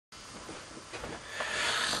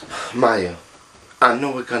Maya, I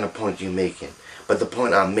know what kind of point you're making, but the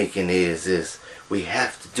point I'm making is we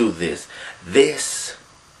have to do this. This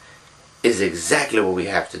is exactly what we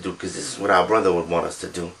have to do, because this is what our brother would want us to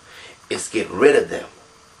do, is get rid of them.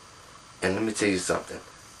 And let me tell you something.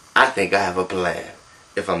 I think I have a plan,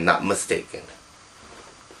 if I'm not mistaken.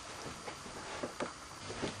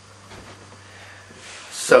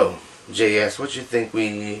 So, JS, what you think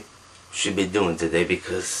we should be doing today?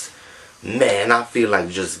 Because, man, I feel like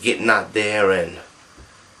just getting out there and,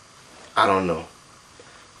 I don't know,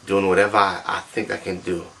 doing whatever I think I can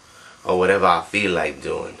do, or whatever I feel like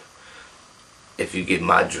doing, if you get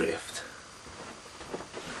my drift.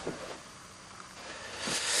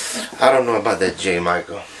 I don't know about that, J.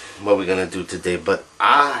 Michael, what we're going to do today, but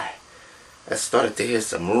I started to hear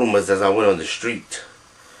some rumors as I went on the street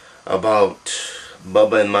about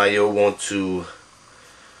Bubba and Mayo want to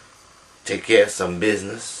take care of some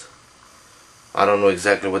business. I don't know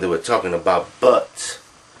exactly what they were talking about, but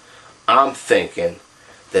I'm thinking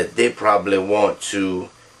that they probably want to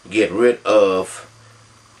get rid of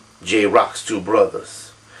J-Rock's two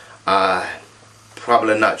brothers. I'm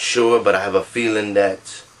probably not sure, but I have a feeling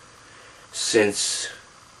that since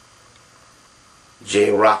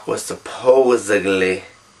J-Rock was supposedly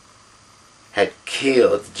had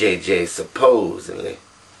killed JJ, supposedly,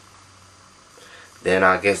 then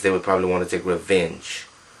I guess they would probably want to take revenge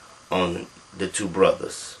on the two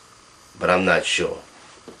brothers. But I'm not sure.